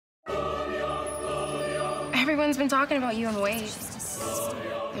Everyone's been talking about you and Wade.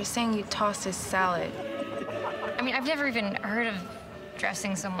 They're saying you tossed his salad. I mean, I've never even heard of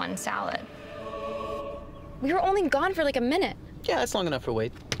dressing someone's salad. We were only gone for like a minute. Yeah, that's long enough for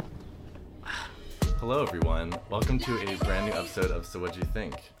Wade. Hello, everyone. Welcome to a brand new episode of So What'd You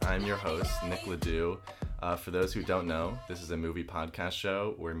Think? I'm your host, Nick Ledoux. For those who don't know, this is a movie podcast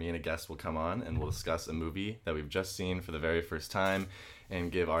show where me and a guest will come on and we'll discuss a movie that we've just seen for the very first time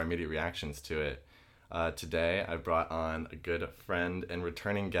and give our immediate reactions to it. Today, I brought on a good friend and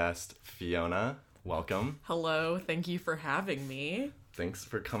returning guest, Fiona. Welcome. Hello, thank you for having me. Thanks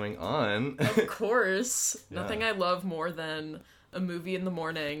for coming on. Of course. Yeah. Nothing I love more than a movie in the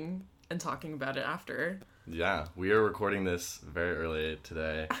morning and talking about it after. Yeah, we are recording this very early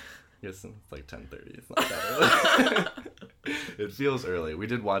today. I guess it's like 10:30. It's not that early. It feels early. We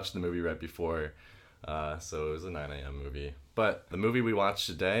did watch the movie right before, so it was a 9 a.m. movie. But the movie we watched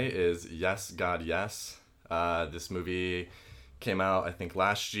today is Yes, God, Yes. This movie came out, I think,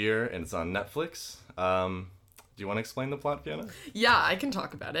 last year, and it's on Netflix. Do you want to explain the plot, Fiona? Yeah, I can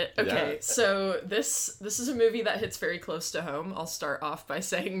talk about it. Okay, Yeah. so this is a movie that hits very close to home. I'll start off by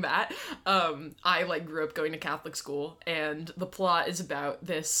saying that. I grew up going to Catholic school, and the plot is about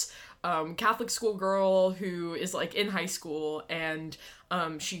this Catholic school girl who is in high school, and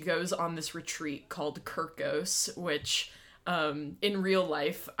she goes on this retreat called Kirkos, which in real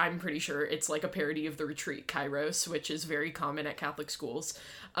life, I'm pretty sure it's like a parody of the retreat Kairos, which is very common at Catholic schools.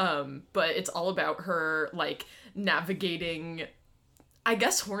 But it's all about her navigating, I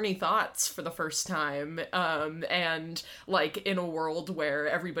guess, horny thoughts for the first time, and in a world where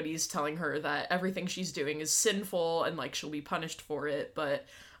everybody's telling her that everything she's doing is sinful and she'll be punished for it, but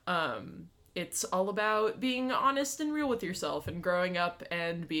it's all about being honest and real with yourself and growing up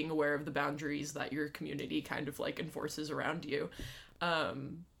and being aware of the boundaries that your community kind of enforces around you.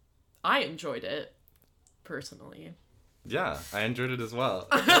 I enjoyed it personally. Yeah, I enjoyed it as well.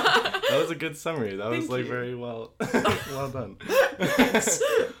 That was a good summary. That was Thank you. very well well done.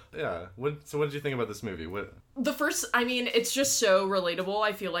 Yeah. So what did you think about this movie? It's just so relatable.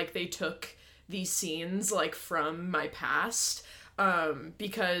 I feel like they took these scenes from my past,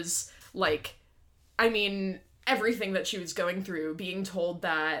 because everything that she was going through, being told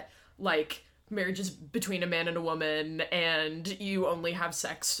that marriage is between a man and a woman and you only have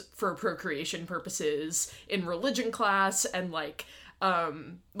sex for procreation purposes in religion class, and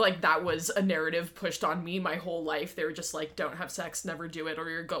that was a narrative pushed on me my whole life. They were just don't have sex, never do it, or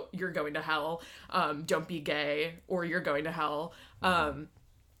you're going to hell. Don't be gay or you're going to hell.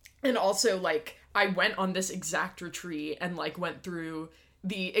 And also I went on this exact retreat and went through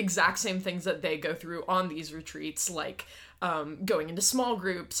the exact same things that they go through on these retreats, going into small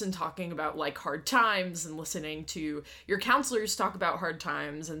groups and talking about hard times and listening to your counselors talk about hard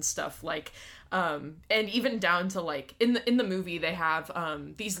times and stuff, and even down to in the movie they have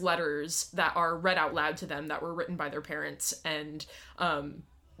these letters that are read out loud to them that were written by their parents, and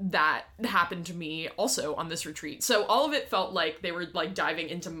that happened to me also on this retreat. So all of it felt like they were diving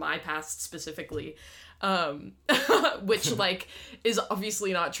into my past specifically, which is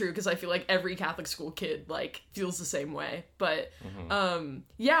obviously not true, because I feel like every Catholic school kid feels the same way. But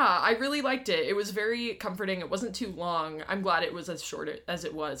yeah, I really liked it. It was very comforting. It wasn't too long. I'm glad it was as short as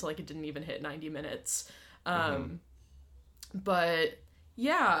it was. It didn't even hit 90 minutes. But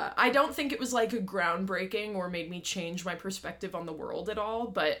yeah, I don't think it was a groundbreaking or made me change my perspective on the world at all,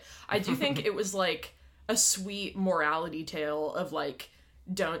 but I do think it was a sweet morality tale of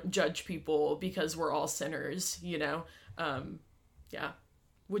don't judge people because we're all sinners, Yeah.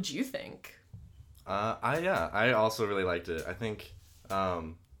 What'd you think? I also really liked it. I think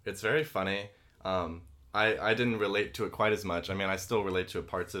it's very funny. I didn't relate to it quite as much. I still relate to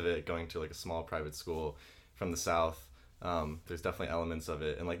parts of it, going to a small private school from the South. There's definitely elements of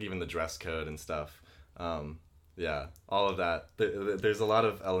it, and even the dress code and stuff. Yeah, all of that. There's a lot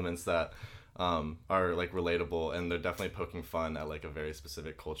of elements that are relatable, and they're definitely poking fun at a very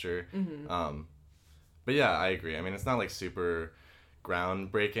specific culture. But yeah, I agree. It's not super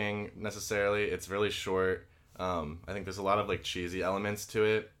groundbreaking necessarily. It's really short. I think there's a lot of cheesy elements to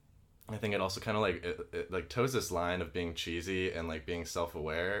it. I think it also kind of it toes this line of being cheesy and being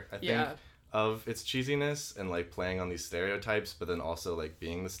self-aware, I think. Yeah. Of its cheesiness and playing on these stereotypes, but then also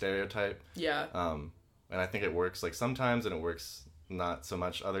being the stereotype. Yeah. And I think it works sometimes, and it works not so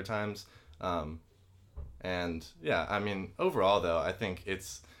much other times. And yeah, overall though, I think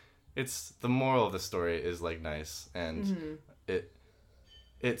it's the moral of the story is nice, and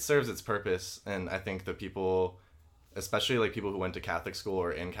it serves its purpose. And I think the people, especially people who went to Catholic school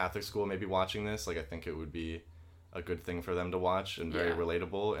or in Catholic school, maybe watching this, I think it would be a good thing for them to watch and very Yeah.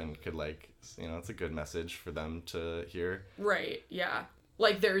 relatable and could, like, you know, it's a good message for them to hear. Right, yeah.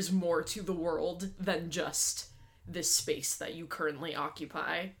 Like, there's more to the world than just this space that you currently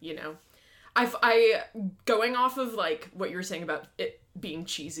occupy, you know? I going off of, like, what you were saying about it being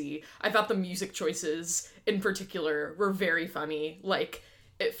cheesy, I thought the music choices, in particular, were very funny. Like,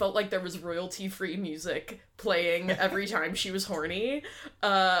 it felt like there was royalty-free music playing every time she was horny,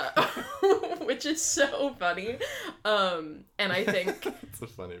 which is so funny. And I think... It's so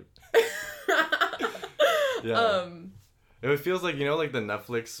funny. Yeah. It feels like, you know, like the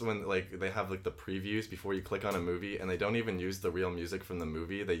Netflix when, like, they have, like, the previews before you click on a movie, and they don't even use the real music from the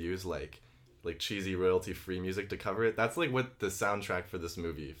movie. They use, like cheesy royalty-free music to cover it. That's, like, what the soundtrack for this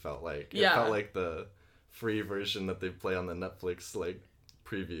movie felt like. It felt like the free version that they play on the Netflix, like,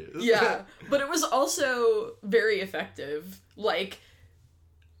 previews. Yeah, but it was also very effective. Like,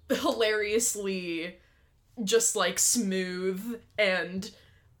 hilariously just, like, smooth and,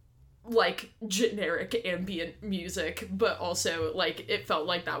 like, generic ambient music, but also, like, it felt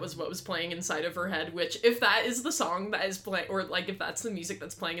like that was what was playing inside of her head, which, if that is the song that is playing, or, like, if that's the music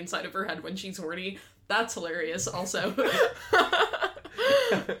that's playing inside of her head when she's horny, that's hilarious also.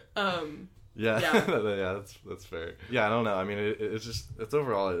 Yeah, yeah, that's fair. Yeah, I don't know. I mean, it's just, it's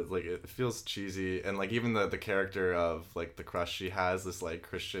overall, like, it feels cheesy, and, like, even the character of, like, the crush she has, this, like,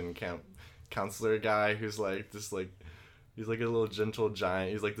 Christian camp counselor guy who's, like, this, like, he's, like, a little gentle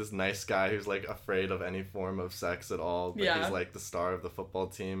giant. He's, like, this nice guy who's, like, afraid of any form of sex at all, but he's, like, the star of the football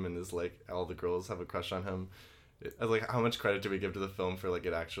team, and is, like, all the girls have a crush on him. Like, how much credit do we give to the film for, like,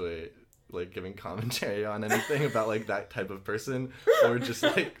 it actually... like giving commentary on anything about like that type of person, or just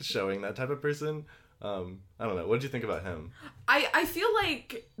like showing that type of person. I don't know. What did you think about him? I feel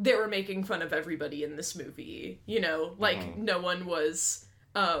like they were making fun of everybody in this movie, you know, like no one was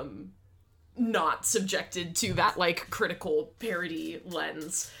not subjected to that like critical parody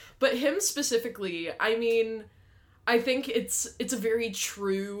lens. But him specifically, I mean, I think it's a very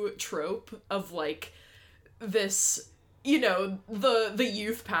true trope of like this, you know, the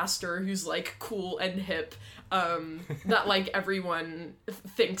youth pastor who's, like, cool and hip, that, like, everyone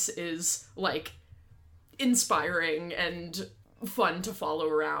thinks is, like, inspiring and fun to follow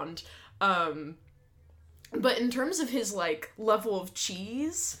around. But in terms of his, like, level of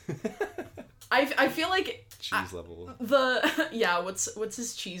cheese, I feel like... Cheese level. Yeah, what's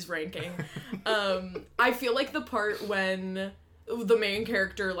his cheese ranking? I feel like the part when... the main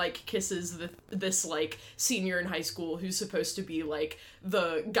character, like, kisses this, like, senior in high school who's supposed to be, like,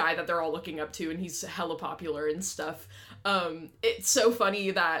 the guy that they're all looking up to, and he's hella popular and stuff. It's so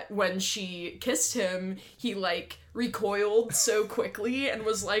funny that when she kissed him, he, like, recoiled so quickly and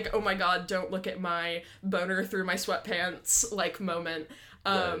was like, oh my god, don't look at my boner through my sweatpants, like, moment.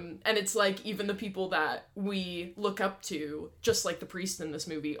 And it's like, even the people that we look up to, just like the priest in this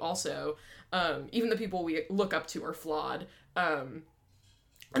movie also, even the people we look up to are flawed.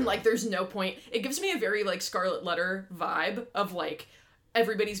 And, like, there's no point. It gives me a very, like, Scarlet Letter vibe of, like,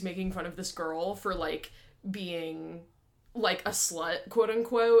 everybody's making fun of this girl for, like, being, like, a slut,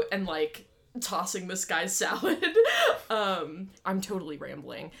 quote-unquote, and, like, tossing this guy's salad. I'm totally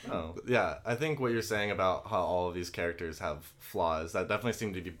rambling. Oh, yeah. I think what you're saying about how all of these characters have flaws, that definitely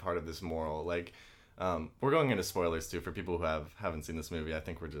seemed to be part of this moral. Like, we're going into spoilers, too, for people who haven't seen this movie. I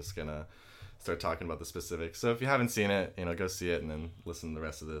think we're just gonna... start talking about the specifics. So if you haven't seen it, you know, go see it and then listen to the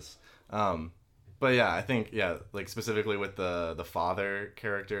rest of this. But yeah, I think, yeah, like specifically with the father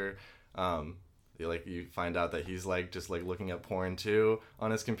character, like you find out that he's like just like looking at porn too on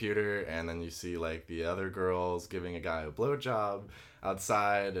his computer, and then you see like the other girls giving a guy a blowjob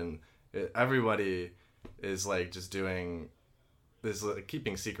outside, and everybody is like just doing this, like,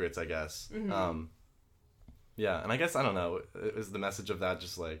 keeping secrets, I guess. Mm-hmm. Yeah, and I guess, I don't know, is the message of that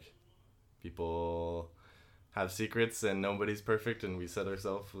just like people have secrets and nobody's perfect, and we set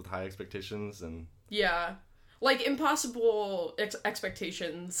ourselves with high expectations, and yeah, like impossible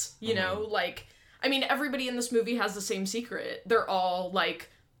expectations, you know, like, I mean, everybody in this movie has the same secret. They're all like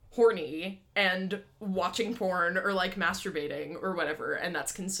horny and watching porn or like masturbating or whatever, and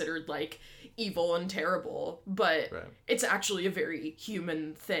that's considered like evil and terrible, but it's actually a very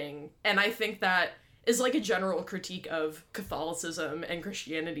human thing. And I think that is like a general critique of Catholicism and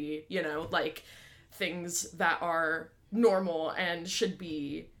Christianity, you know, like things that are normal and should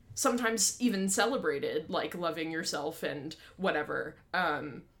be sometimes even celebrated, like loving yourself and whatever,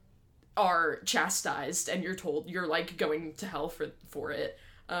 are chastised, and you're told you're like going to hell for it,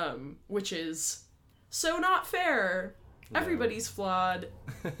 which is so not fair. No. Everybody's flawed.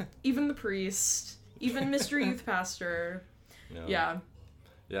 Even the priest, even Mr. Youth Pastor. No. Yeah.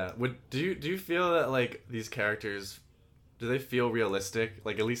 Yeah. Do you feel that like these characters, do they feel realistic?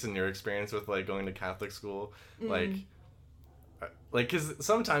 Like at least in your experience with like going to Catholic school, like because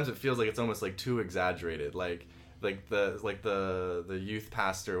sometimes it feels like it's almost like too exaggerated. Like the youth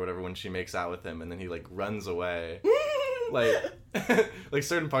pastor or whatever, when she makes out with him and then he like runs away. Like like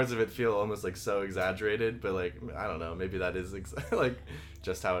certain parts of it feel almost like so exaggerated, but like I don't know, maybe that is like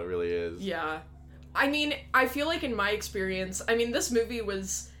just how it really is. Yeah. I mean, I feel like in my experience, I mean, this movie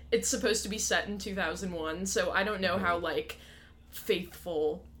it's supposed to be set in 2001, so I don't know how, like,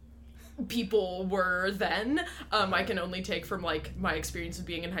 faithful people were then. I can only take from, like, my experience of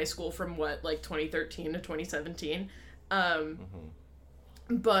being in high school from, 2013 to 2017.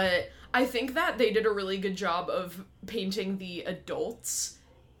 But I think that they did a really good job of painting the adults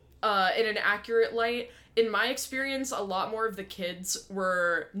in an accurate light. In my experience, a lot more of the kids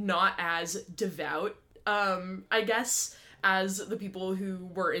were not as devout, I guess, as the people who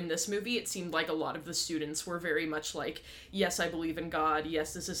were in this movie. It seemed like a lot of the students were very much like, yes, I believe in God.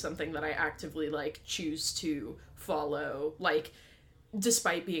 Yes, this is something that I actively, like, choose to follow. Like,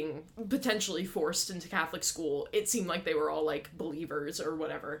 despite being potentially forced into Catholic school, it seemed like they were all, like, believers or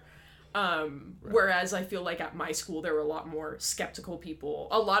whatever. Right. Whereas I feel like at my school there were a lot more skeptical people.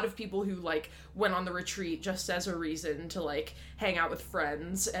 A lot of people who, like, went on the retreat just as a reason to, like, hang out with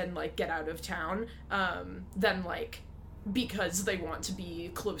friends and, like, get out of town, than, like, because they want to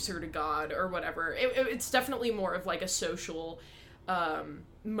be closer to God or whatever. It's definitely more of, like, a social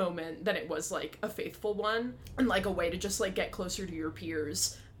moment than it was, like, a faithful one, and, like, a way to just, like, get closer to your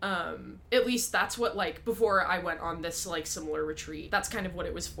peers. At least that's what, like, before I went on this, like, similar retreat, that's kind of what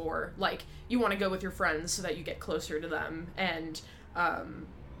it was for. Like, you want to go with your friends so that you get closer to them and,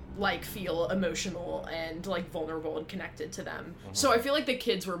 like, feel emotional and, like, vulnerable and connected to them. So I feel like the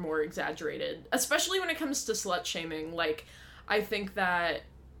kids were more exaggerated, especially when it comes to slut-shaming. Like, I think that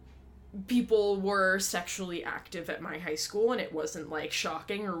people were sexually active at my high school, and it wasn't, like,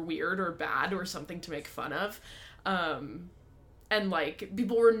 shocking or weird or bad or something to make fun of. And, like,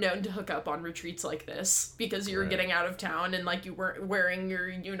 people were known to hook up on retreats like this because you were getting out of town and, like, you weren't wearing your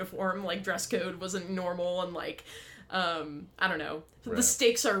uniform, like, dress code wasn't normal, and, like, I don't know. Right. The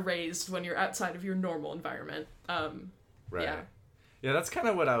stakes are raised when you're outside of your normal environment. Right. Yeah. Yeah, that's kind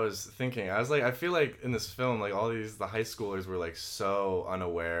of what I was thinking. I was like, I feel like in this film, like, the high schoolers were, like, so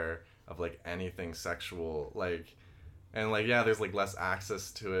unaware of, like, anything sexual. Like, and, like, yeah, there's, like, less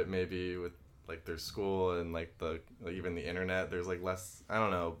access to it maybe with, like, their school and, like, even the internet. There's, like, less, I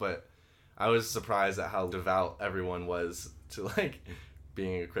don't know, but I was surprised at how devout everyone was to, like,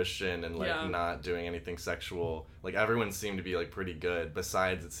 being a Christian and, like, not doing anything sexual. Like, everyone seemed to be, like, pretty good,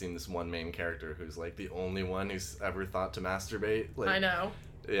 besides it seemed this one main character who's, like, the only one who's ever thought to masturbate. Like, I know.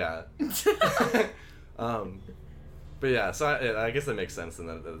 Yeah. But yeah, so I guess that makes sense, and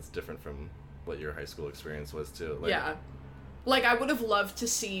that it's different from what your high school experience was, too. Like, yeah. Like, I would have loved to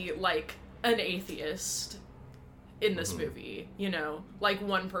see, like, an atheist in this movie, you know? Like,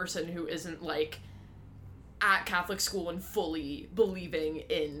 one person who isn't, like, at Catholic school and fully believing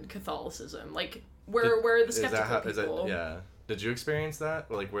in Catholicism. Like, where are the skeptical people? Yeah. Did you experience that?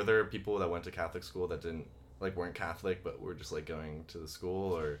 Or, like, were there people that went to Catholic school that didn't, like, weren't Catholic, but were just, like, going to the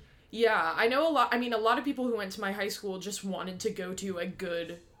school, or? Yeah, I know a lot of people who went to my high school just wanted to go to a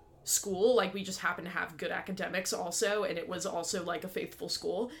good school. Like, we just happened to have good academics also, and it was also, like, a faithful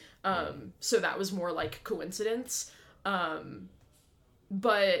school. So that was more, like, coincidence.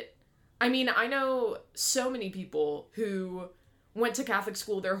 But, I mean, I know so many people who went to Catholic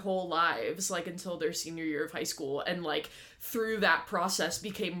school their whole lives, like, until their senior year of high school, and, like, through that process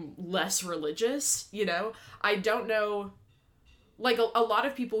became less religious, you know? I don't know, like, a lot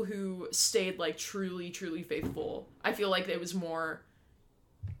of people who stayed, like, truly, truly faithful, I feel like it was more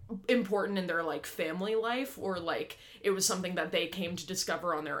important in their, like, family life, or, like, it was something that they came to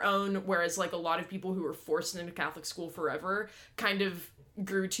discover on their own, whereas, like, a lot of people who were forced into Catholic school forever kind of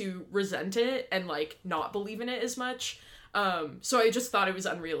grew to resent it and, like, not believe in it as much. So I just thought it was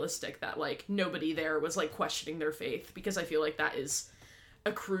unrealistic that, like, nobody there was, like, questioning their faith, because I feel like that is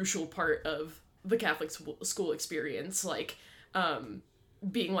a crucial part of the Catholic school experience, like,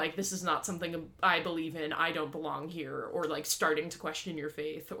 being like, this is not something I believe in, I don't belong here, or, like, starting to question your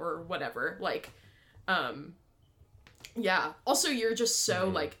faith, or whatever. Like, yeah. Also, you're just so,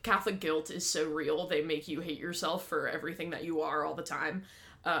 like, Catholic guilt is so real, they make you hate yourself for everything that you are all the time.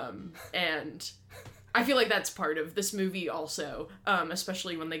 And I feel like that's part of this movie also,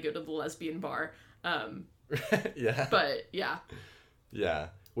 especially when they go to the lesbian bar. Yeah. But, yeah. Yeah.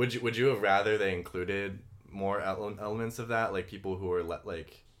 Would you have rather they included more elements of that, like people who are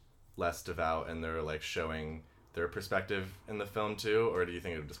less devout and they're, like, showing, their perspective in the film too, or do you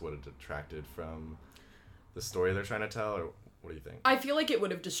think it just would have detracted from the story they're trying to tell, or what do you think? I feel like it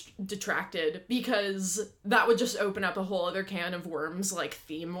would have detracted, because that would just open up a whole other can of worms, like,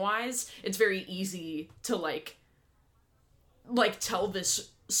 theme-wise. It's very easy to, like, tell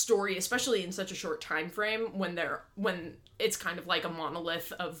this story, especially in such a short time frame, when it's kind of like a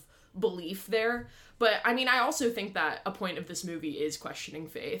monolith of belief there. But, I mean, I also think that a point of this movie is questioning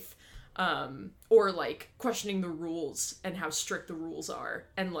faith, or, like, questioning the rules and how strict the rules are,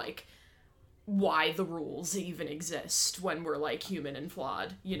 and, like, why the rules even exist when we're, like, human and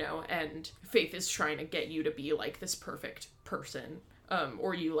flawed, you know, and faith is trying to get you to be, like, this perfect person,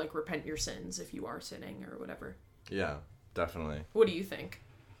 or you, like, repent your sins if you are sinning or whatever. Yeah, definitely. What do you think?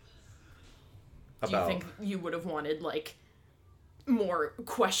 Do you think you would have wanted, like, more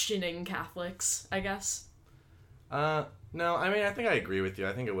questioning Catholics, I guess? No, I mean, I think I agree with you.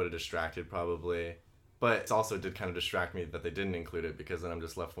 I think it would have distracted, probably. But it also did kind of distract me that they didn't include it, because then I'm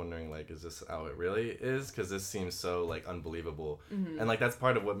just left wondering, like, is this how it really is? Because this seems so, like, unbelievable. Mm-hmm. And, like, that's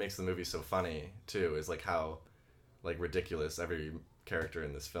part of what makes the movie so funny, too, is, like, how, like, ridiculous every character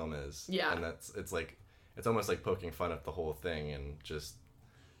in this film is. Yeah. And it's almost like poking fun at the whole thing, and just,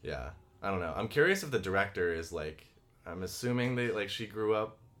 yeah. I don't know. I'm curious if the director is, like, I'm assuming she grew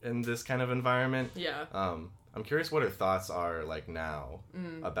up in this kind of environment. Yeah. I'm curious what her thoughts are, like, now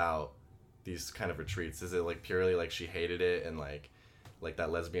about these kind of retreats. Is it, like, purely, like, she hated it, and, like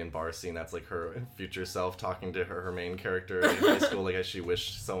that lesbian bar scene, that's, like, her future self talking to her main character in high school, like, as she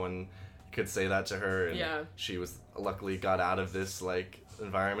wished someone could say that to her, and she was luckily got out of this, like,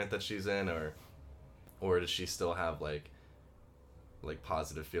 environment that she's in, or does she still have, like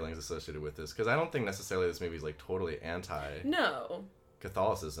positive feelings associated with this? Because I don't think necessarily this movie's, like, totally No.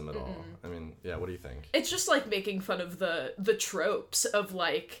 Catholicism at all. I mean, yeah, what do you think? It's just, like, making fun of the tropes of,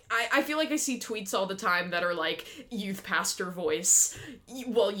 like, I feel like I see tweets all the time that are, like, youth pastor voice,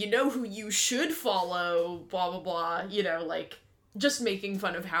 well, you know who you should follow, blah, blah, blah, you know, like, just making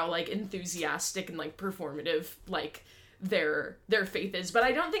fun of how, like, enthusiastic and, like, performative, like, their faith is. But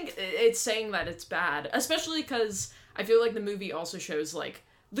I don't think it's saying that it's bad, especially because I feel like the movie also shows, like,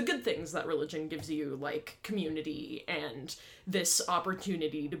 the good things that religion gives you, like community and this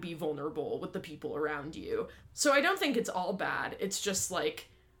opportunity to be vulnerable with the people around you. So I don't think it's all bad. It's just, like,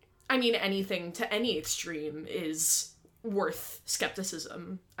 I mean, anything to any extreme is worth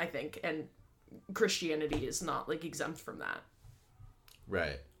skepticism, I think, and Christianity is not, like, exempt from that.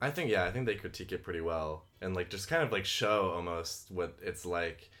 Right. I think they critique it pretty well, and, like, just kind of, like, show almost what it's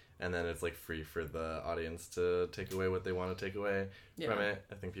like, and then it's, like, free for the audience to take away what they want to take away from it.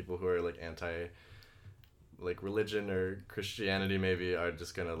 I think people who are, like, anti, like, religion or Christianity maybe are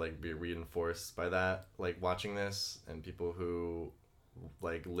just gonna, like, be reinforced by that, like, watching this, and people who,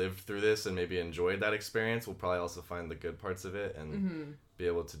 like, lived through this and maybe enjoyed that experience will probably also find the good parts of it and be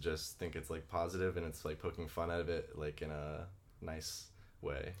able to just think it's, like, positive, and it's, like, poking fun out of it, like, in a nice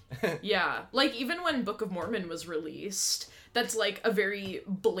way. Yeah, like, even when Book of Mormon was released, that's, like, a very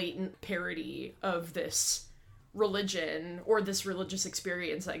blatant parody of this religion, or this religious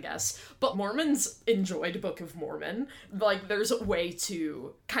experience, I guess. But Mormons enjoyed Book of Mormon. Like, there's a way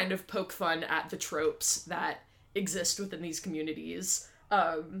to kind of poke fun at the tropes that exist within these communities.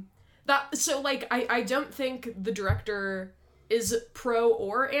 So, like, I don't think the director is pro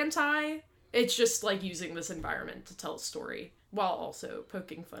or anti. It's just, like, using this environment to tell a story, while also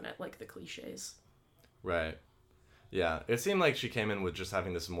poking fun at, like, the cliches. Right. Yeah. It seemed like she came in with just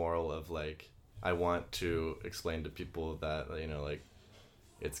having this moral of, like, I want to explain to people that, you know, like,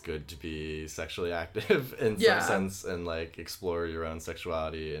 it's good to be sexually active in some sense, and, like, explore your own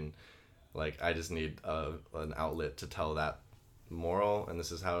sexuality, and, like, I just need an outlet to tell that moral, and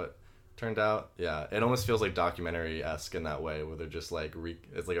this is how it turned out. Yeah. It almost feels, like, documentary-esque in that way, where they're just, like,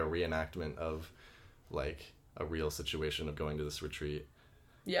 it's like a reenactment of, like, a real situation of going to this retreat.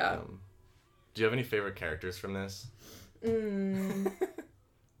 Yeah. Do you have any favorite characters from this?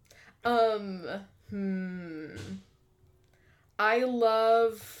 I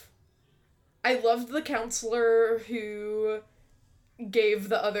loved the counselor who gave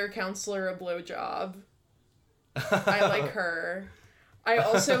the other counselor a blowjob. I like her. I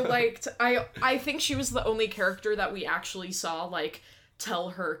also liked, I think she was the only character that we actually saw, like, tell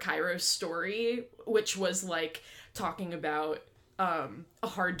her Kairos story, which was, like, talking about a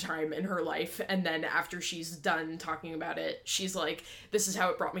hard time in her life, and then after she's done talking about it, she's like, this is how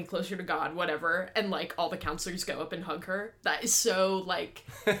it brought me closer to God, whatever, and, like, all the counselors go up and hug her. That is so, like,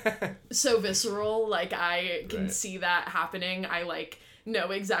 so visceral. Like, I can see that happening. I, like, know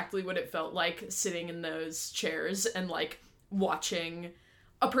exactly what it felt like sitting in those chairs and, like, watching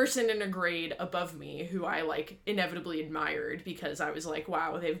a person in a grade above me who I, like, inevitably admired because I was like,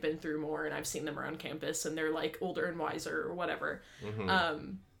 wow, they've been through more and I've seen them around campus and they're, like, older and wiser or whatever.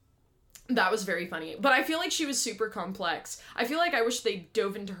 That was very funny. But I feel like she was super complex. I feel like I wish they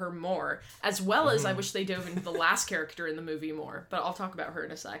dove into her more, as well as I wish they dove into the last character in the movie more. But I'll talk about her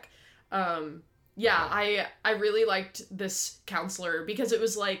in a sec. I really liked this counselor because it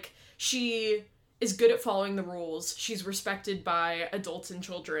was like, she is good at following the rules. She's respected by adults and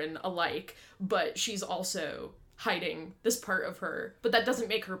children alike, but she's also hiding this part of her. But that doesn't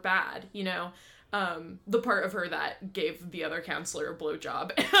make her bad, you know? The part of her that gave the other counselor a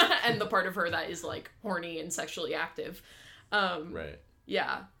blowjob, and the part of her that is, like, horny and sexually active. Right.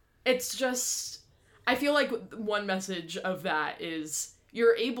 Yeah. It's just, I feel like one message of that is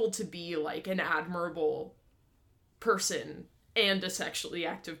you're able to be, like, an admirable person and a sexually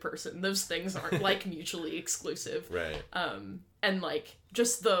active person. Those things aren't, like, mutually exclusive. Right. And, like,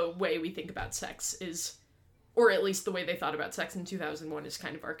 just the way we think about sex is, or at least the way they thought about sex in 2001 is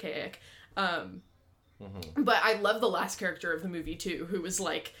kind of archaic. But I love the last character of the movie, too, who was,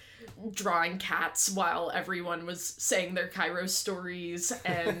 like, drawing cats while everyone was saying their Kairos stories,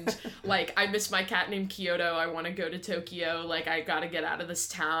 and, like, I miss my cat named Kyoto, I want to go to Tokyo, like, I gotta get out of this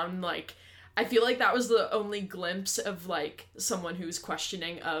town, like, I feel like that was the only glimpse of, like, someone who's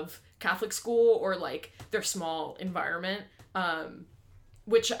questioning of Catholic school or, like, their small environment,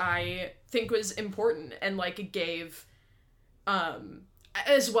 which I think was important, and, like, it gave,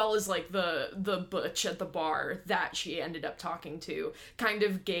 as well as, like, the butch at the bar that she ended up talking to, kind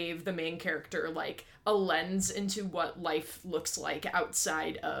of gave the main character, like, a lens into what life looks like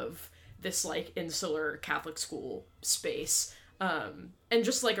outside of this, like, insular Catholic school space. And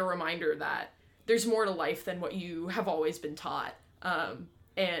just, like, a reminder that there's more to life than what you have always been taught.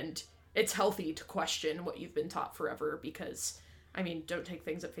 And it's healthy to question what you've been taught forever because, I mean, don't take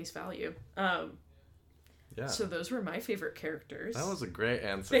things at face value. Yeah. So those were my favorite characters. That was a great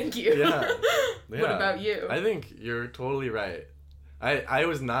answer. Thank you. Yeah. What about you? I think you're totally right. I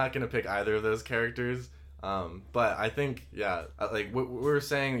was not going to pick either of those characters. But I think, yeah, like we were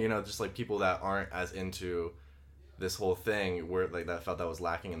saying, you know, just like people that aren't as into this whole thing where like that felt that was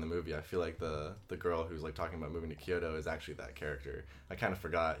lacking in the movie. I feel like the girl who's like talking about moving to Kyoto is actually that character. I kind of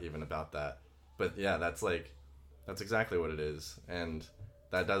forgot even about that. But yeah, that's exactly what it is. And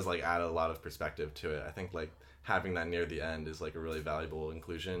that does like add a lot of perspective to it. I think like having that near the end is like a really valuable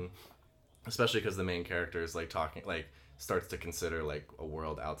inclusion, especially because the main character is like talking, like starts to consider like a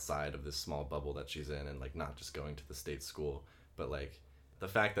world outside of this small bubble that she's in, and like not just going to the state school, but like the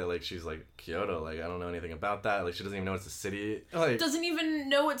fact that like she's like Kyoto, like I don't know anything about that, like she doesn't even know it's a city, like doesn't even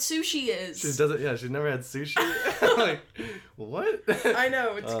know what sushi is. She doesn't. Yeah, she's never had sushi. Like what? I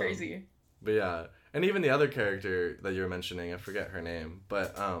know, it's crazy. But yeah. And even the other character that you were mentioning, I forget her name,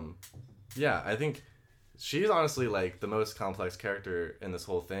 but yeah, I think she's honestly like the most complex character in this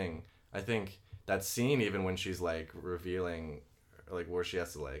whole thing. I think that scene, even when she's like revealing, like where she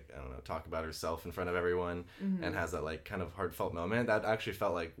has to like, I don't know, talk about herself in front of everyone and has that like kind of heartfelt moment, that actually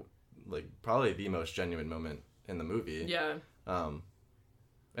felt like probably the most genuine moment in the movie. Yeah. And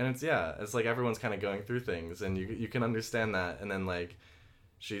it's like everyone's kind of going through things, and you can understand that, and then like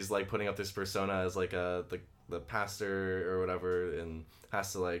she's like putting up this persona as like the pastor or whatever, and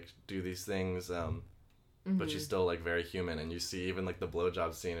has to like do these things, but she's still like very human. And you see even like the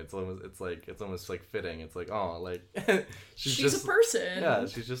blowjob scene, it's almost like fitting. It's like, oh, like she's just a person. Yeah,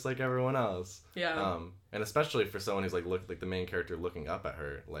 she's just like everyone else. Yeah. And especially for someone who's like like the main character looking up at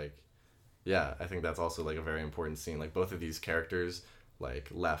her, like, yeah, I think that's also like a very important scene. Like both of these characters like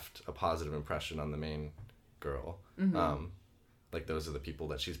left a positive impression on the main girl. Like those are the people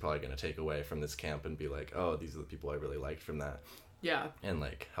that she's probably going to take away from this camp and be like, oh, these are the people I really liked from that. Yeah. And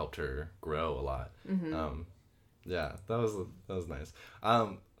like helped her grow a lot. Yeah, that was nice.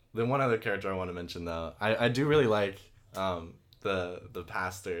 The one other character I want to mention though, I do really like the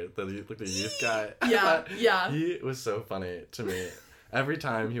pastor, the youth guy. Yeah, yeah. He was so funny to me. Every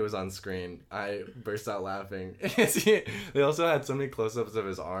time he was on screen, I burst out laughing. They also had so many close-ups of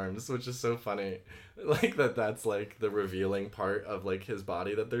his arms, which is so funny. Like that's like the revealing part of like his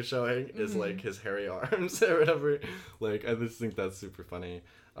body that they're showing is like his hairy arms or whatever. Like I just think that's super funny.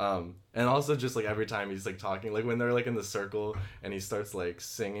 And also just like every time he's like talking, like when they're like in the circle and he starts like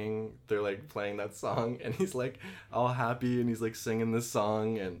singing, they're like playing that song and he's like all happy and he's like singing this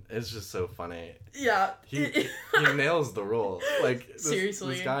song, and it's just so funny. Yeah. He nails the role. Like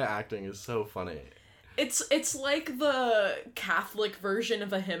seriously, this guy acting is so funny. It's like the Catholic version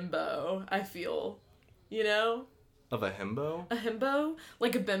of a himbo, I feel. You know? Of a himbo? A himbo?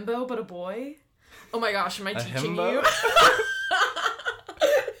 Like a bimbo, but a boy? Oh my gosh, am I teaching himbo? you?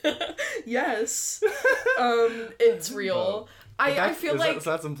 Yes. It's real. I feel like...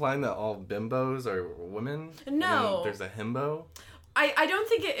 So that's implying that all bimbos are women? No. There's a himbo? I don't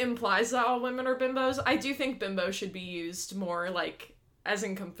think it implies that all women are bimbos. I do think bimbo should be used more, like, as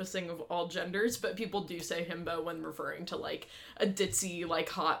encompassing of all genders, but people do say himbo when referring to, like, a ditzy, like,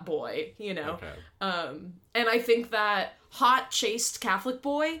 hot boy, you know? Okay. And I think that hot, chaste Catholic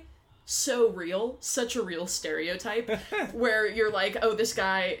boy... so real, such a real stereotype, where you're like, oh, this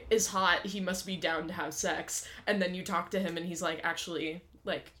guy is hot, he must be down to have sex, and then you talk to him and he's like, actually,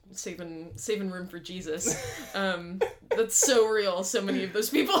 like, saving room for Jesus. That's so real. So many of those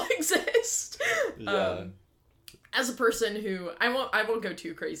people exist. Yeah. As a person who, I won't go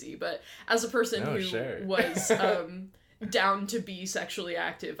too crazy, but as a person who was down to be sexually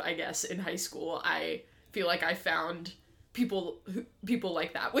active, I guess, in high school, I feel like I found people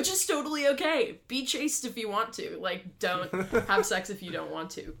like that, which is totally okay. Be chaste if you want to. Like, don't have sex if you don't want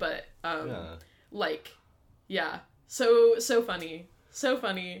to. But like, yeah, so funny, so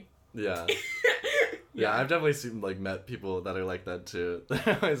funny. Yeah. Yeah, I've definitely seen, like, met people that are like that too.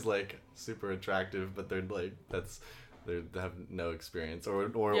 They're always like super attractive, but they're like they have no experience or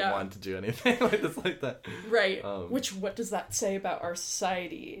want to do anything like that. Right. What does that say about our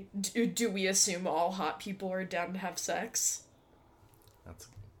society? Do we assume all hot people are down to have sex? That's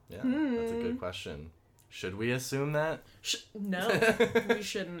a good question. Should we assume that? No, we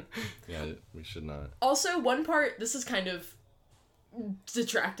shouldn't. Yeah, we should not. Also, one part, this is kind of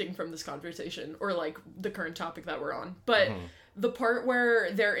detracting from this conversation, or like the current topic that we're on, but the part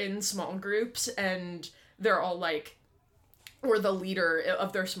where they're in small groups and they're all like, or the leader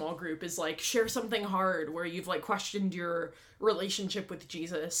of their small group is like, share something hard where you've like questioned your relationship with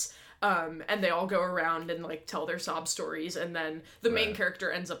Jesus, and they all go around and like tell their sob stories, and then the main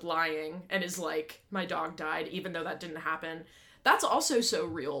character ends up lying and is like, my dog died, even though that didn't happen. That's also so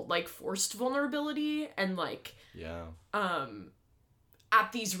real, like forced vulnerability, and like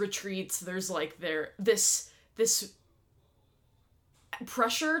at these retreats there's like this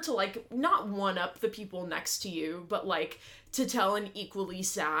pressure to like not one up the people next to you, but like to tell an equally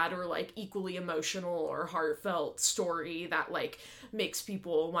sad or like equally emotional or heartfelt story that like makes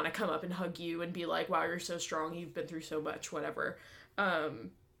people want to come up and hug you and be like, wow, you're so strong, you've been through so much, whatever.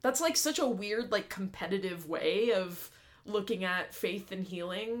 That's like such a weird like competitive way of looking at faith and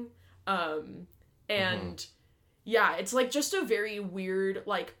healing. And yeah, it's like just a very weird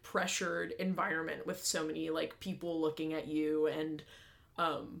like pressured environment with so many like people looking at you, and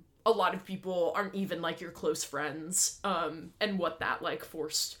a lot of people aren't even like your close friends, and what that like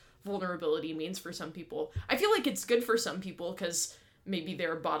forced vulnerability means for some people. I feel like it's good for some people because maybe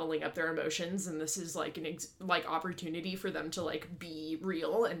they're bottling up their emotions and this is like an opportunity for them to like be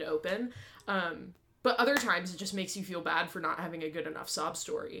real and open, but other times it just makes you feel bad for not having a good enough sob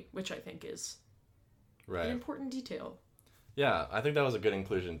story, which I think is an important detail. Yeah, I think that was a good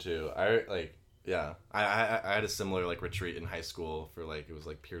inclusion too. I had a similar like retreat in high school for like, it was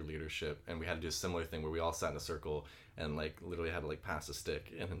like peer leadership, and we had to do a similar thing where we all sat in a circle and like literally had to like pass a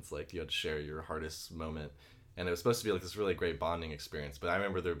stick, and it's like you had to share your hardest moment, and it was supposed to be like this really great bonding experience. But I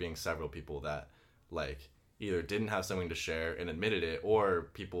remember there being several people that like either didn't have something to share and admitted it, or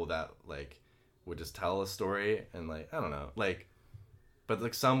people that like would just tell a story and like, I don't know, like, but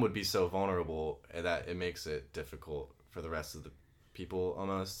like some would be so vulnerable that it makes it difficult for the rest of the people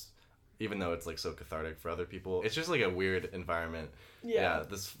almost, even though it's like so cathartic for other people. It's just like a weird environment. Yeah,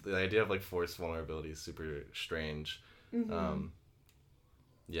 the idea of like forced vulnerability is super strange. And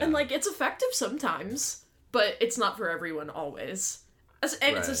like it's effective sometimes, but it's not for everyone always.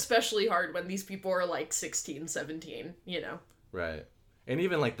 And it's especially hard when these people are like 16, 17, you know. Right. And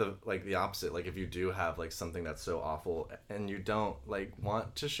even like the opposite, like if you do have like something that's so awful and you don't like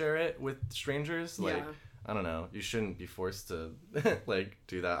want to share it with strangers, like I don't know, you shouldn't be forced to like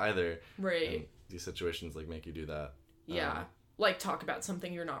do that either. Right. And these situations like make you do that. Yeah. Like talk about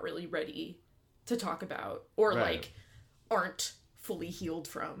something you're not really ready to talk about, or like aren't fully healed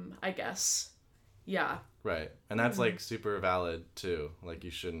from, I guess. Yeah. Right. And that's like super valid too. Like you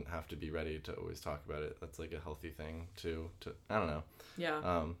shouldn't have to be ready to always talk about it. That's like a healthy thing to I don't know.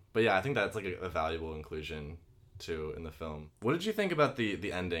 Yeah. But yeah, I think that's like a valuable inclusion too in the film. What did you think about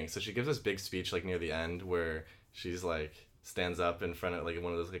the ending? So she gives this big speech like near the end where she's like stands up in front of like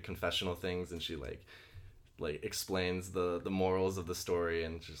one of those like confessional things, and she like explains the morals of the story,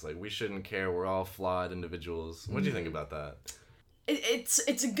 and she's like, we shouldn't care, we're all flawed individuals. What do you think about that?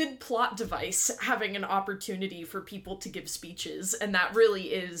 It's a good plot device, having an opportunity for people to give speeches, and that really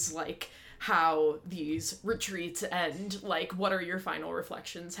is like how these retreats end. Like, what are your final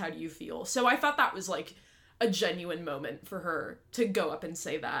reflections? How do you feel? So I thought that was like a genuine moment for her to go up and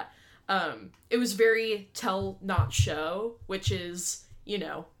say that. It was very tell, not show, which is,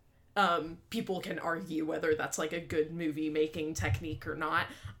 people can argue whether that's, like, a good movie-making technique or not.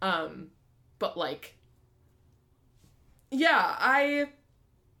 But, like, yeah,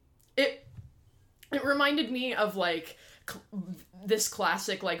 it reminded me of, like, this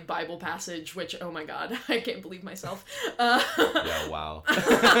classic, like, Bible passage, which, oh my god, I can't believe myself. Yeah, wow.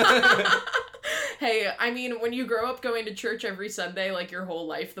 Hey, I mean, when you grow up going to church every Sunday, like, your whole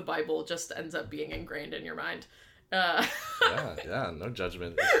life, the Bible just ends up being ingrained in your mind. Yeah, no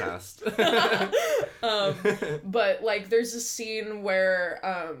judgment is passed. But, like, there's a scene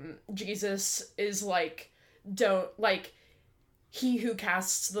where, Jesus is, like, he who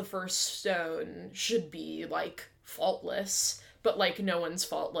casts the first stone should be, like, faultless, but, like, no one's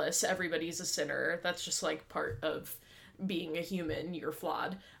faultless. Everybody's a sinner. That's just, like, part of being a human. You're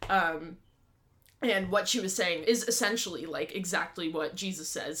flawed. And what she was saying is essentially, like, exactly what Jesus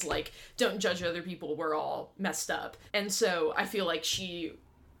says, like, don't judge other people, we're all messed up. And so I feel like she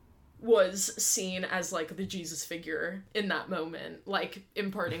was seen as, like, the Jesus figure in that moment, like,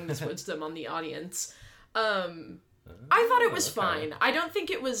 imparting this wisdom on the audience. I thought it was fine. I don't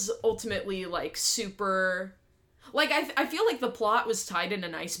think it was ultimately, like, super... Like, I feel like the plot was tied in a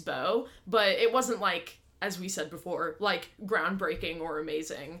nice bow, but it wasn't, like, as we said before, like, groundbreaking or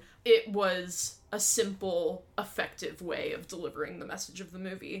amazing. It was a simple, effective way of delivering the message of the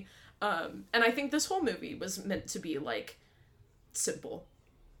movie. And I think this whole movie was meant to be, like, simple,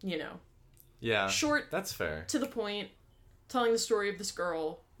 Yeah, short, that's fair. to the point, telling the story of this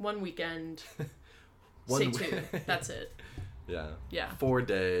girl, one weekend, stay tuned, that's it. Yeah. 4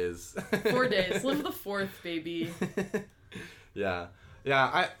 days. 4 days. Live the fourth, baby. Yeah,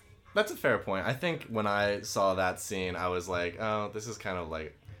 that's a fair point. I think when I saw that scene, I was like, oh, this is kind of,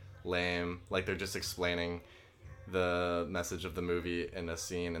 like, lame. Like, they're just explaining the message of the movie in a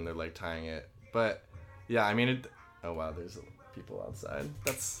scene, and they're, like, tying it. But, yeah, I mean, oh, wow, there's people outside.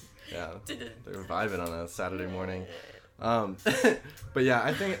 That's, yeah, they're vibing on a Saturday morning. But, yeah,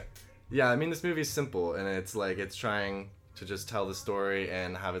 I think, I mean, this movie's simple, and it's, like, it's trying to just tell the story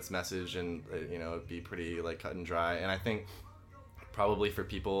and have its message and, be pretty, like, cut and dry. And I think probably for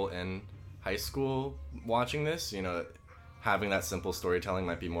people in high school watching this, having that simple storytelling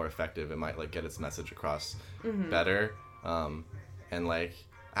might be more effective. It might, like, get its message across better. And, like,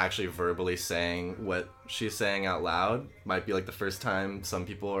 actually verbally saying what she's saying out loud might be, like, the first time some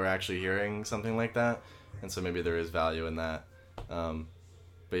people are actually hearing something like that. And so maybe there is value in that.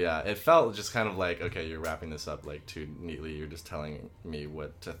 But yeah, it felt just kind of like, okay, you're wrapping this up, like, too neatly. You're just telling me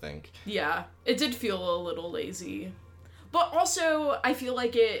what to think. Yeah, it did feel a little lazy. But also, I feel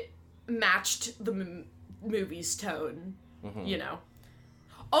like it matched the movie's tone,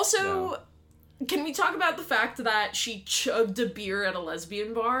 Also, can we talk about the fact that she chugged a beer at a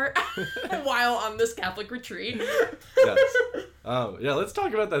lesbian bar while on this Catholic retreat? Yes. Yeah, let's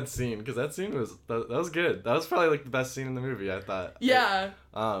talk about that scene, because that scene was, that was good. That was probably, like, the best scene in the movie, I thought. Yeah.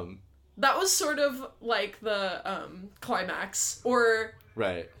 That was sort of, like, the, climax, or...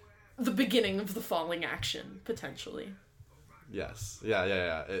 Right. The beginning of the falling action, potentially. Yes.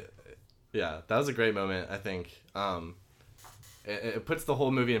 Yeah. That was a great moment, I think. It puts the whole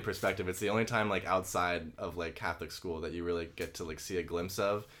movie in perspective. It's the only time, like, outside of, like, Catholic school that you really get to, like, see a glimpse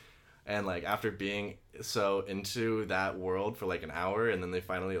of. And, like, after being so into that world for, like, an hour, and then they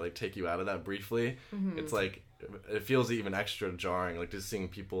finally, like, take you out of that briefly, it's, like, it feels even extra jarring, like, just seeing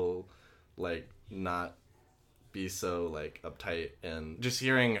people, like, not be so, like, uptight, and just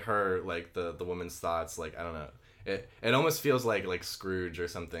hearing her, like, the woman's thoughts, like, I don't know. It almost feels like Scrooge or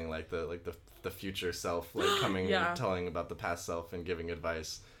something, like the future self, like, coming and telling about the past self and giving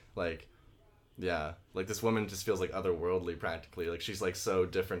advice. Like, yeah, like, this woman just feels, like, otherworldly practically. Like, she's, like, so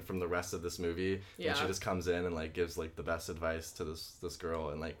different from the rest of this movie. Yeah. And she just comes in and, like, gives, like, the best advice to this girl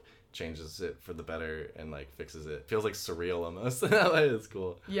and, like, changes it for the better and, like, fixes it. Feels, like, surreal almost. That way it's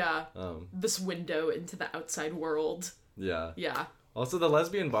cool. Yeah. This window into the outside world. Yeah. Yeah. Also, the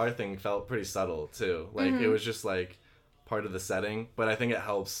lesbian bar thing felt pretty subtle, too. Like, it was just, like, part of the setting, but I think it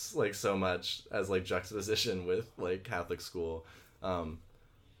helps, like, so much as, like, juxtaposition with, like, Catholic school.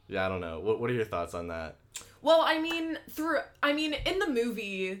 Yeah, I don't know. What are your thoughts on that? Well, I mean, in the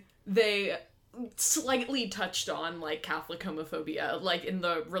movie, they slightly touched on, like, Catholic homophobia, like, in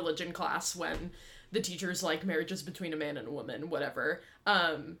the religion class when the teacher's like, marriage is between a man and a woman, whatever.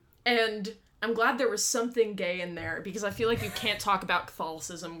 And I'm glad there was something gay in there, because I feel like you can't talk about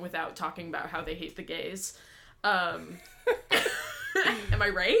Catholicism without talking about how they hate the gays. Am I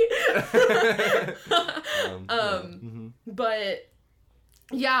right? But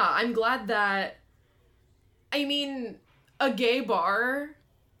yeah, I'm glad that, I mean, a gay bar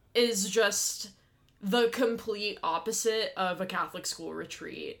is just the complete opposite of a Catholic school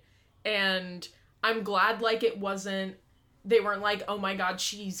retreat. And I'm glad, like, they weren't like, oh my god,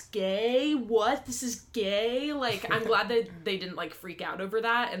 she's gay? What? This is gay? Like, I'm glad that they didn't, like, freak out over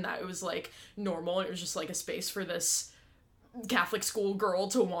that, and that it was, like, normal, and it was just, like, a space for this Catholic school girl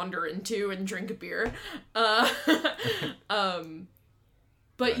to wander into and drink a beer.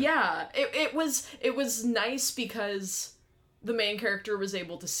 But yeah, it was nice because the main character was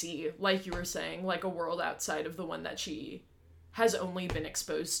able to see, like you were saying, like, a world outside of the one that she has only been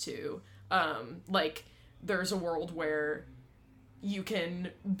exposed to. Like, there's a world where you can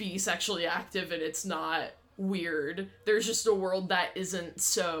be sexually active and it's not weird. There's just a world that isn't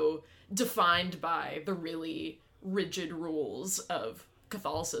so defined by the really rigid rules of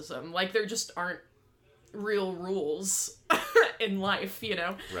Catholicism. Like, there just aren't real rules in life, you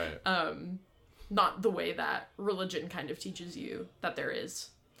know? Right. Not the way that religion kind of teaches you that there is.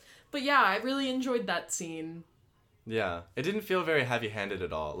 But yeah, I really enjoyed that scene. Yeah, it didn't feel very heavy-handed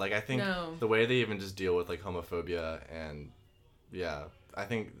at all. Like, I think the way they even just deal with, like, homophobia and, yeah, I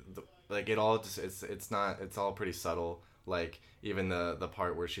think, like, it all just, it's all pretty subtle. Like, even the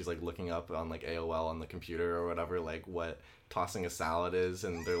part where she's, like, looking up on, like, AOL on the computer or whatever, like, what tossing a salad is,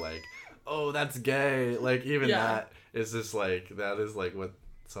 and they're like, oh, that's gay. Like, even that is just, like, that is, like, what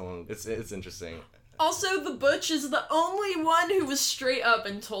someone, it's interesting. Also, the butch is the only one who was straight up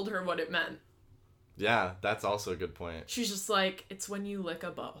and told her what it meant. Yeah, that's also a good point. She's just like, it's when you lick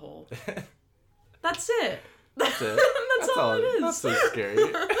a butthole. That's it. That's it. That's all it is. That's so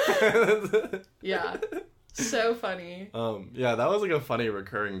scary. Yeah. So funny. Yeah, that was like a funny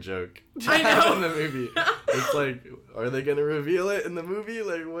recurring joke to I have know. in the movie. It's like, are they gonna reveal it in the movie?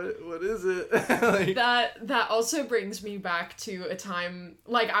 Like, what is it? Like, that also brings me back to a time,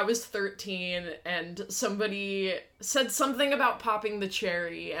 like, I was 13 and somebody said something about popping the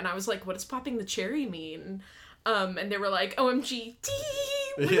cherry, and I was like, what does popping the cherry mean? And they were like, OMG,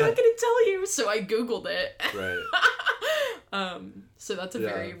 we're not gonna tell you. So I Googled it. right. So that's a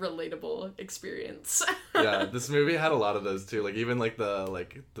very relatable experience. Yeah, this movie had a lot of those too. Like, even like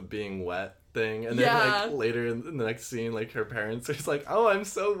the being wet thing, and then like later in the next scene, like her parents are just like, oh, I'm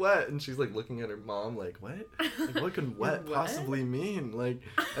so wet, and she's like looking at her mom like, what? Like, what could wet possibly mean? Like,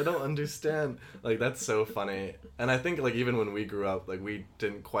 I don't understand. Like, that's so funny. And I think, like, even when we grew up, like, we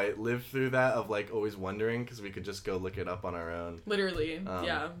didn't quite live through that of, like, always wondering, because we could just go look it up on our own. Literally,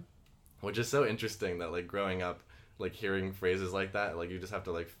 yeah. Which is so interesting that, like, growing up, like, hearing phrases like that, like, you just have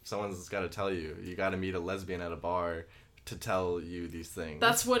to, like, someone's got to tell you. You got to meet a lesbian at a bar to tell you these things.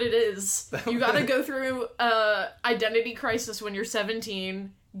 That's what it is. You got to go through identity crisis when you're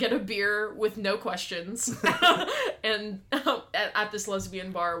 17, get a beer with no questions, and at this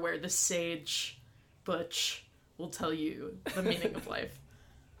lesbian bar where the sage butch will tell you the meaning of life.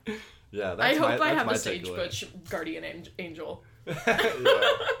 Yeah, I hope I have a sage butch guardian angel.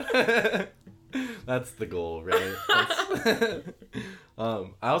 Yeah. That's the goal, right?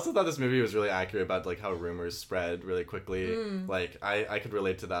 I also thought this movie was really accurate about, like, how rumors spread really quickly. Like, I could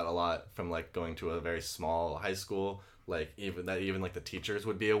relate to that a lot from, like, going to a very small high school. Like, even like the teachers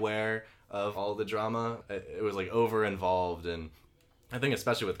would be aware of all the drama. It was, like, over involved, and I think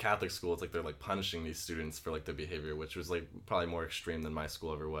especially with Catholic school, it's like they're, like, punishing these students for, like, their behavior, which was, like, probably more extreme than my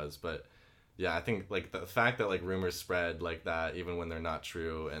school ever was. But yeah, I think, like, the fact that, like, rumors spread like that even when they're not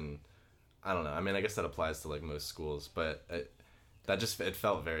true, and I don't know. I mean, I guess that applies to, like, most schools, but it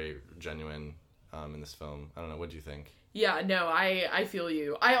felt very genuine in this film. I don't know. What do you think? Yeah, no, I feel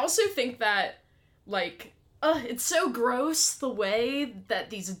you. I also think that, like, it's so gross the way that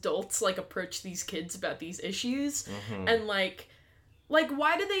these adults, like, approach these kids about these issues. Mm-hmm. And, like,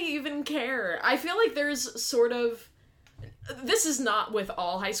 why do they even care? I feel like there's sort of... This is not with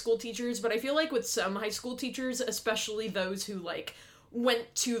all high school teachers, but I feel like with some high school teachers, especially those who, like,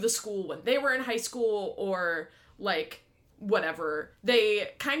 went to the school when they were in high school or, like, whatever,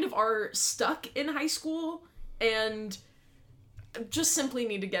 they kind of are stuck in high school and just simply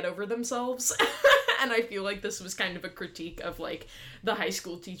need to get over themselves. And I feel like this was kind of a critique of, like, the high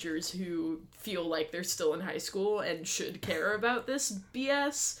school teachers who feel like they're still in high school and should care about this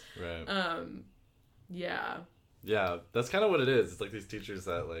BS. Right. Yeah. Yeah, that's kind of what it is. It's like these teachers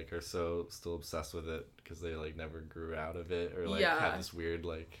that, like, are so still obsessed with it because they, like, never grew out of it, or, like, have this weird,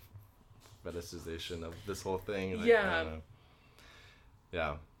 like, fetishization of this whole thing. Like, I don't know.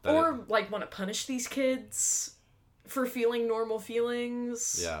 Yeah. Or, like, want to punish these kids for feeling normal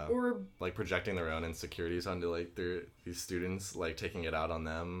feelings. Yeah. Or, like, projecting their own insecurities onto, like, these students, like, taking it out on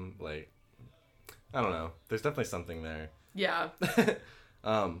them. Like, I don't know. There's definitely something there. Yeah.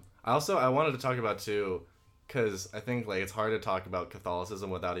 I wanted to talk about, too, because I think like it's hard to talk about Catholicism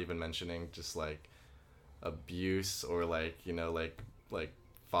without even mentioning just like abuse or like, you know, like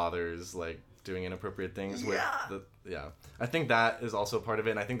fathers like doing inappropriate things with the I think that is also part of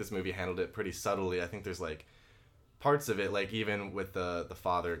it, and I think this movie handled it pretty subtly. I think there's like parts of it, like even with the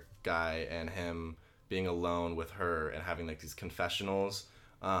father guy and him being alone with her and having like these confessionals,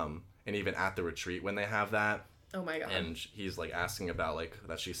 and even at the retreat when they have that, oh my god, and he's like asking about like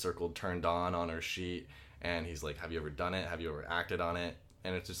that she circled turned on her sheet, and he's like, have you ever done it, have you ever acted on it?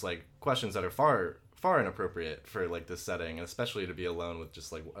 And it's just like questions that are far inappropriate for like this setting, and especially to be alone with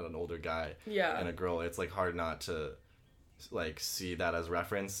just like an older guy and a girl. It's like hard not to like see that as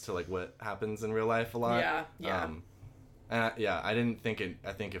reference to like what happens in real life a lot. I didn't think it.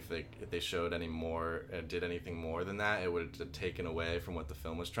 I think if they showed any more, did anything more than that, it would have taken away from what the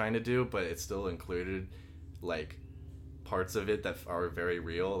film was trying to do. But it still included like parts of it that are very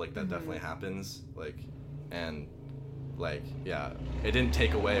real. Like that definitely happens. Like, and like it didn't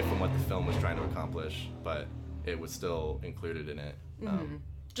take away from what the film was trying to accomplish, but it was still included in it.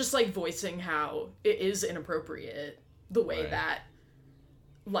 Just like voicing how it is inappropriate the way that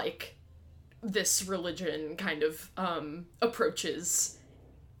like this religion kind of approaches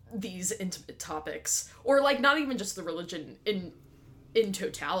these intimate topics, or like not even just the religion in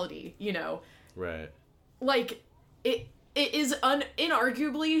totality, you know, like it is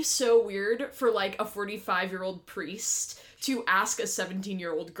inarguably so weird for like a 45-year-old priest to ask a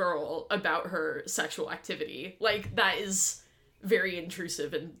 17-year-old girl about her sexual activity. Like that is very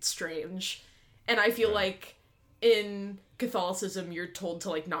intrusive and strange, and I feel like in Catholicism you're told to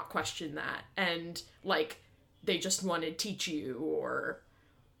like not question that, and like they just want to teach you or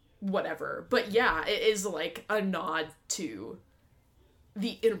whatever. But yeah, it is like a nod to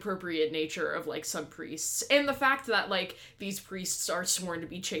the inappropriate nature of like some priests, and the fact that like these priests are sworn to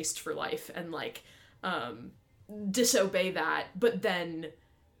be chaste for life and like disobey that, but then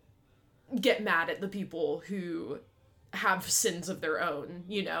get mad at the people who have sins of their own,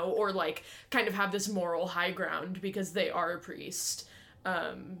 you know, or like kind of have this moral high ground because they are a priest,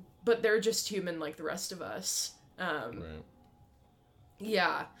 but they're just human like the rest of us.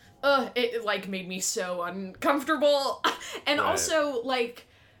 It like made me so uncomfortable. And also like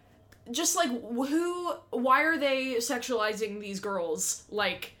just like why are they sexualizing these girls,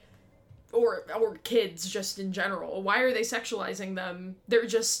 like or kids just in general? Why are they sexualizing them? They're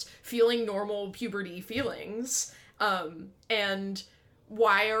just feeling normal puberty feelings. And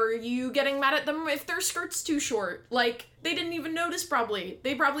why are you getting mad at them if their skirt's too short? Like, they didn't even notice probably.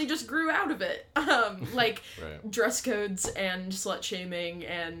 They probably just grew out of it. Like, dress codes and slut-shaming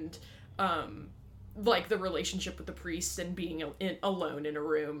and, like, the relationship with the priest and being alone in a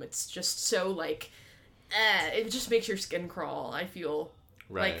room. It's just so, like, it just makes your skin crawl, I feel.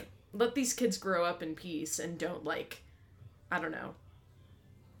 Like, let these kids grow up in peace and don't, like, I don't know,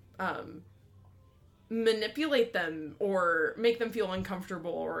 manipulate them or make them feel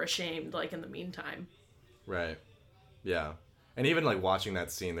uncomfortable or ashamed, like, in the meantime. Yeah. And even, like, watching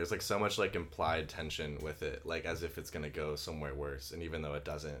that scene, there's, like, so much, like, implied tension with it, like, as if it's gonna go somewhere worse, and even though it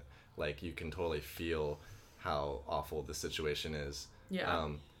doesn't, like, you can totally feel how awful the situation is.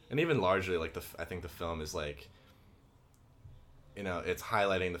 And even largely, like, I think the film is, like, you know, it's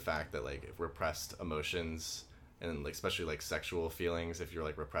highlighting the fact that, like, repressed emotions, and, like, especially, like, sexual feelings, if you're,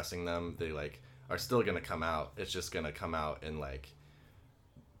 like, repressing them, they, like, are still gonna come out. It's just gonna come out in like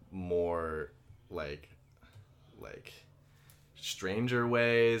more like stranger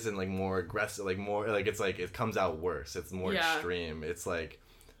ways and like more aggressive, like more like it's like it comes out worse. It's more extreme. It's like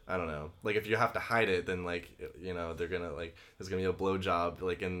I don't know. Like if you have to hide it, then like you know they're gonna like there's gonna be a blowjob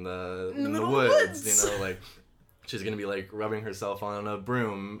like in the woods. You know, like she's gonna be like rubbing herself on a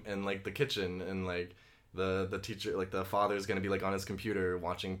broom in like the kitchen, and like the teacher, like the father's gonna be like on his computer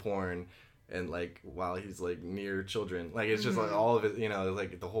watching porn. And, like, while he's, like, near children. Like, it's just, like, all of it, you know,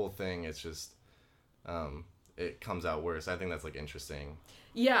 like, the whole thing, it's just, it comes out worse. I think that's, like, interesting.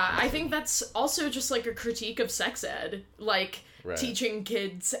 Yeah, I think that's also just, like, a critique of sex ed. Like, teaching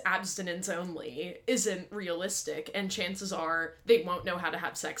kids abstinence only isn't realistic, and chances are they won't know how to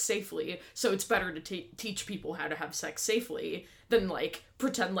have sex safely, so it's better to teach people how to have sex safely than, like,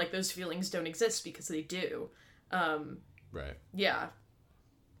 pretend like those feelings don't exist, because they do. Yeah.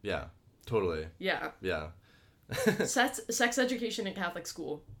 Totally. Yeah. Sex education in Catholic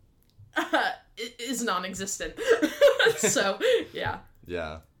school is non-existent. So, yeah.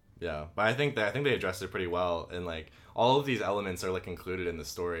 But I think they addressed it pretty well, and like all of these elements are like included in the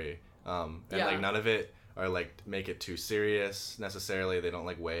story. And like none of it are like make it too serious necessarily. They don't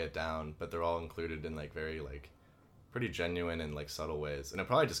like weigh it down, but they're all included in like very like pretty genuine and like subtle ways. And it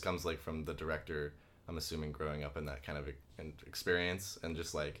probably just comes like from the director I'm assuming growing up in that kind of experience and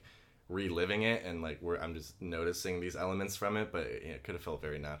just like reliving it, and like I'm just noticing these elements from it, but it could have felt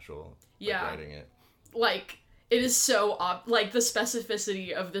very natural. Yeah. Like, writing it. Like, it is so like the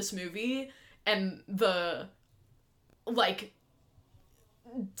specificity of this movie and the like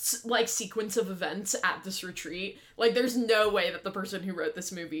sequence of events at this retreat. Like, there's no way that the person who wrote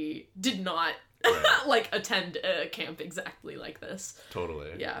this movie did not like attend a camp exactly like this.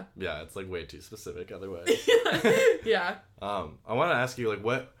 Totally. Yeah. Yeah, it's like way too specific otherwise. Yeah. I want to ask you, like,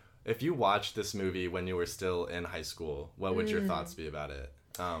 what if you watched this movie when you were still in high school, what would your thoughts be about it?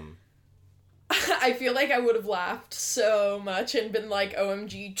 I feel like I would have laughed so much and been like,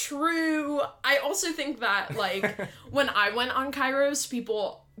 OMG, true. I also think that, like, when I went on Kairos,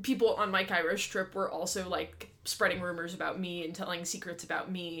 people on my Kairos trip were also, like, spreading rumors about me and telling secrets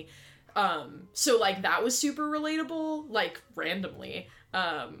about me. So, like, that was super relatable, like, randomly.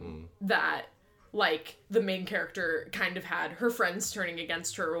 That, like, the main character kind of had her friends turning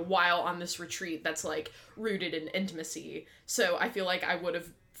against her while on this retreat that's, like, rooted in intimacy. So I feel like I would have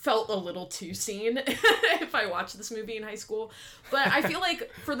felt a little too seen if I watched this movie in high school. But I feel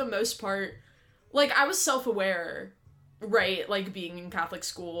like, for the most part, like, I was self-aware, right? Like, being in Catholic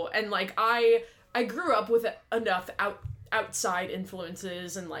school. And, like, I grew up with enough outside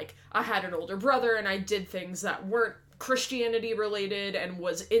influences, and, like, I had an older brother, and I did things that weren't Christianity related and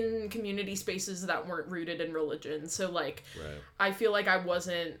was in community spaces that weren't rooted in religion. So, like, I feel like I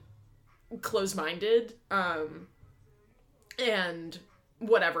wasn't close-minded. And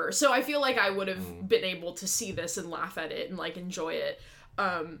whatever. So I feel like I would have been able to see this and laugh at it and, like, enjoy it.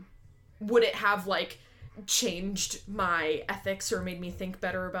 Would it have, like, changed my ethics or made me think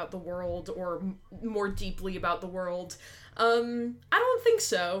better about the world or more deeply about the world? I don't think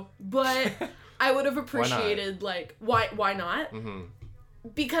so, but I would have appreciated, like, why not?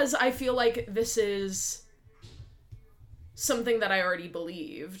 Because I feel like this is something that I already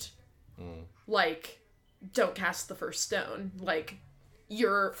believed. Like, don't cast the first stone. Like,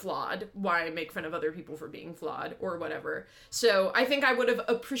 you're flawed. Why make fun of other people for being flawed or whatever? So I think I would have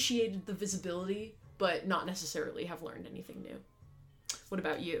appreciated the visibility, but not necessarily have learned anything new. What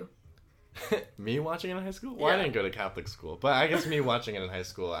about you? Me watching it in high school? Well, I didn't go to Catholic school, but I guess me watching it in high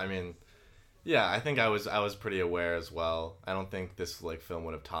school, I mean, yeah, I think I was pretty aware as well. I don't think this, like, film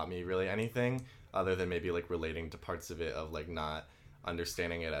would have taught me really anything other than maybe, like, relating to parts of it of, like, not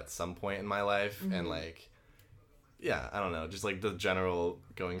understanding it at some point in my life. And, like, yeah, I don't know, just, like, the general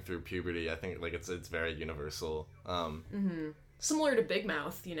going through puberty, I think, like, it's very universal. Similar to Big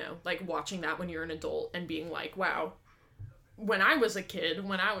Mouth, you know, like, watching that when you're an adult and being like, wow, when I was a kid,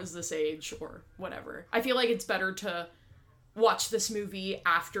 when I was this age, or whatever. I feel like it's better to watch this movie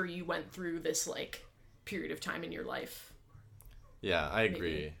after you went through this, like, period of time in your life. Yeah, I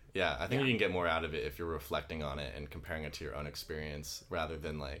agree. Maybe. Yeah, I think you can get more out of it if you're reflecting on it and comparing it to your own experience rather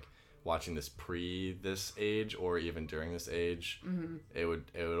than, like, watching this this age or even during this age. It would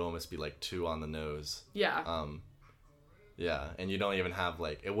almost be, like, too on the nose. Yeah. Yeah, and you don't even have,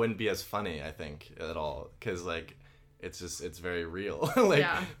 like, it wouldn't be as funny, I think, at all, because, like, it's very real. Like,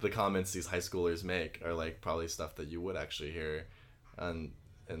 the comments these high schoolers make are, like, probably stuff that you would actually hear, and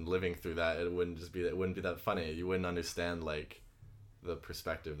living through that, it wouldn't be that funny. You wouldn't understand, like, the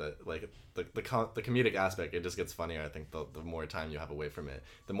perspective that, like, the comedic aspect. It just gets funnier, I think, the more time you have away from it.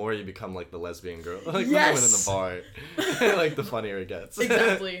 The more you become, like, the lesbian girl, like, the woman in the bar, like, the funnier it gets.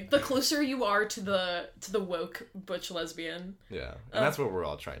 Exactly. The closer you are to the woke butch lesbian. Yeah, and that's what we're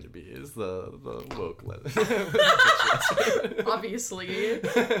all trying to be, is the woke Obviously.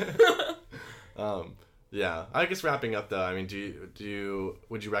 Yeah, I guess wrapping up though, I mean,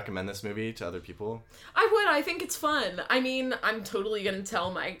 would you recommend this movie to other people? I would. I think it's fun. I mean, I'm totally gonna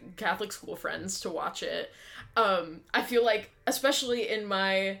tell my Catholic school friends to watch it. I feel like, especially in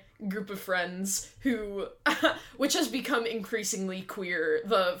my group of friends who, which has become increasingly queer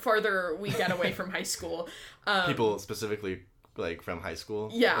the farther we get away from high school. People specifically, like, from high school?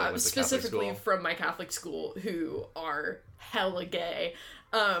 Yeah, specifically from my Catholic school who are hella gay.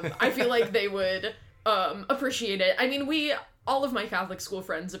 I feel like they would appreciate it. I mean, all of my Catholic school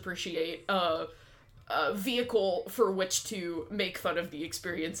friends appreciate a vehicle for which to make fun of the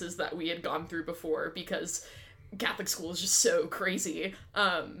experiences that we had gone through before, because Catholic school is just so crazy.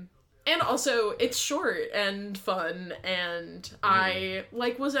 And also, it's short and fun, and I,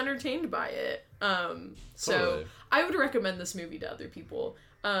 like, was entertained by it. So I would recommend this movie to other people.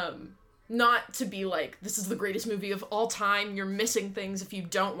 Not to be like, this is the greatest movie of all time, you're missing things if you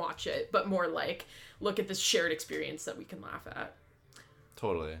don't watch it, but more like, look at this shared experience that we can laugh at.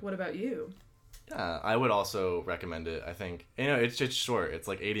 Totally. What about you? Yeah, I would also recommend it. I think, it's just short. It's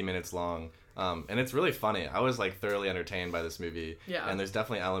like 80 minutes long. And it's really funny. I was like thoroughly entertained by this movie. Yeah. And there's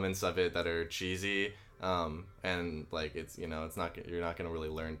definitely elements of it that are cheesy. And like it's it's not, you're not gonna really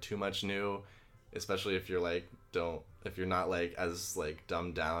learn too much new, especially if you're like if you're not like as like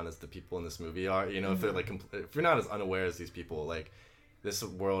dumbed down as the people in this movie are. If they're like if you're not as unaware as these people, like this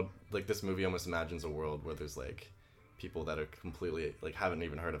world, like this movie almost imagines a world where there's like people that are completely like haven't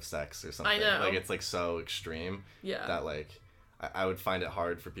even heard of sex or something. I know. Like it's like so extreme. Yeah. That like I would find it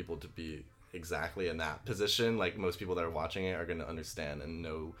hard for people to be exactly in that position. Like most people that are watching it are going to understand and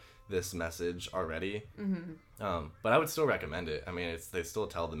know this message already. But I would still recommend it. I mean, they still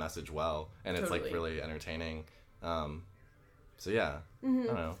tell the message well, and it's like really entertaining. So yeah, I don't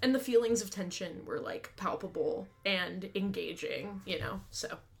know. And the feelings of tension were like palpable and engaging,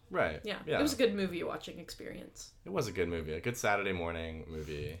 so. Right. Yeah. It was a good movie watching experience. It was a good movie. A good Saturday morning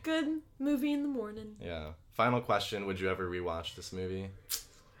movie. Good movie in the morning. Yeah. Final question, would you ever rewatch this movie?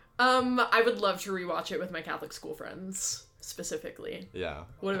 I would love to rewatch it with my Catholic school friends, specifically. Yeah.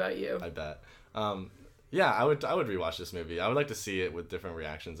 What about you? I bet. Yeah, I would rewatch this movie. I would like to see it with different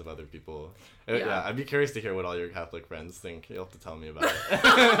reactions of other people. Yeah, I'd be curious to hear what all your Catholic friends think. You'll have to tell me about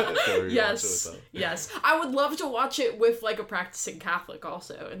it. Yes. I would love to watch it with like a practicing Catholic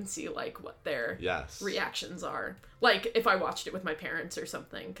also and see like what their reactions are. Like if I watched it with my parents or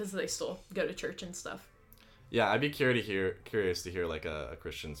something, because they still go to church and stuff. Yeah, I'd be curious to hear like a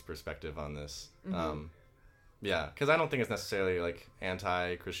Christian's perspective on this. Yeah, because I don't think it's necessarily like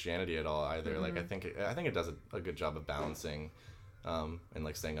anti-Christianity at all either. Like I think it does a good job of balancing, and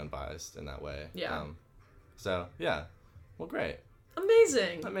like staying unbiased in that way. Yeah. So yeah, well, great.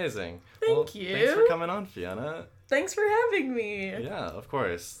 Amazing. Thank you. Thanks for coming on, Fiona. Thanks for having me. Yeah, of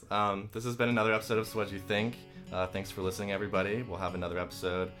course. This has been another episode of So What You Think. Thanks for listening, everybody. We'll have another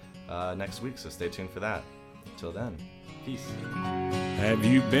episode next week, so stay tuned for that. Until then, peace. Have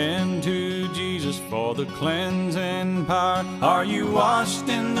you been to Jesus for the cleansing power? Are you washed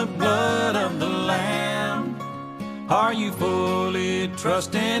in the blood of the Lamb? Are you fully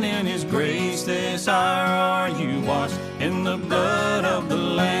trusting in His grace this hour? Are you washed in the blood of the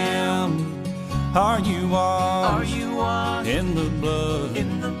Lamb? Are you washed in the blood